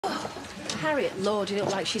Harriet loaded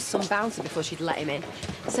up like she's some bouncer before she'd let him in.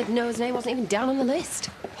 Said no, his name wasn't even down on the list.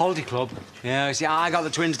 Holiday club? Yeah, see, I got the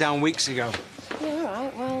twins down weeks ago. Yeah, all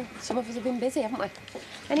right. Well, some of us have been busy, haven't we?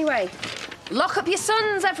 Anyway, lock up your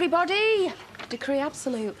sons, everybody! Decree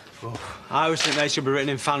absolute. Oh, I always think they should be written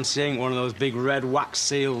in fancy ink, one of those big red wax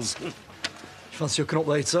seals. Fancy hooking up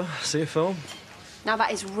later? See a film? Now,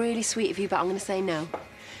 that is really sweet of you, but I'm going to say no.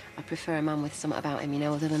 I prefer a man with something about him, you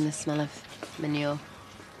know, other than the smell of manure.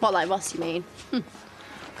 What, like Ross, you mean?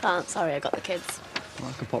 Can't, sorry, I got the kids. Well,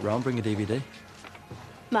 I can pop round, bring a DVD.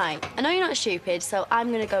 Mate, I know you're not stupid, so I'm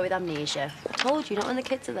going to go with amnesia. I told you, not when the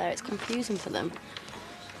kids are there, it's confusing for them.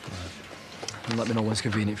 Right. And let me know when it's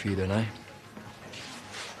convenient for you then, eh?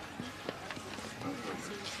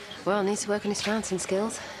 Well, needs to work on his trouncing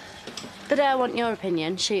skills. The day I want your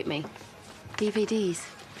opinion, shoot me. DVDs?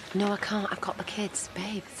 No, I can't. I've got the kids.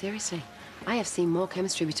 Babe, seriously. I have seen more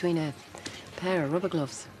chemistry between a pair of rubber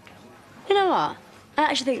gloves. You know what? I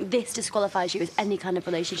actually think this disqualifies you as any kind of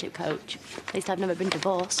relationship coach. At least I've never been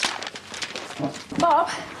divorced. Bob,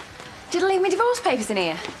 did I leave my divorce papers in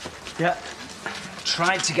here? Yeah.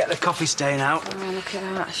 Tried to get the coffee stain out. Oh, look at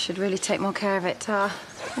that. I should really take more care of it, Tar.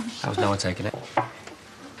 How's Noah taking it?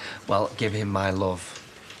 Well, give him my love.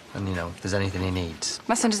 And, you know, if there's anything he needs.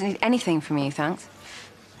 My son doesn't need anything from you, thanks.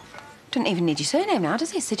 Doesn't even need your surname now,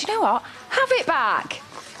 does he? So, do you know what? Have it back!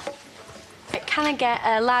 Can I get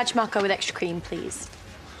a large mocha with extra cream, please?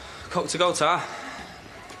 Coke to go, Tar.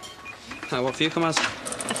 What for you, come as? A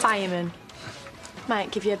fireman.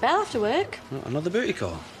 Might give you a bell after work. Another booty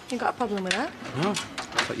call? You got a problem with that? No. I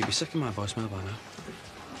thought you'd be sick of my voicemail by now.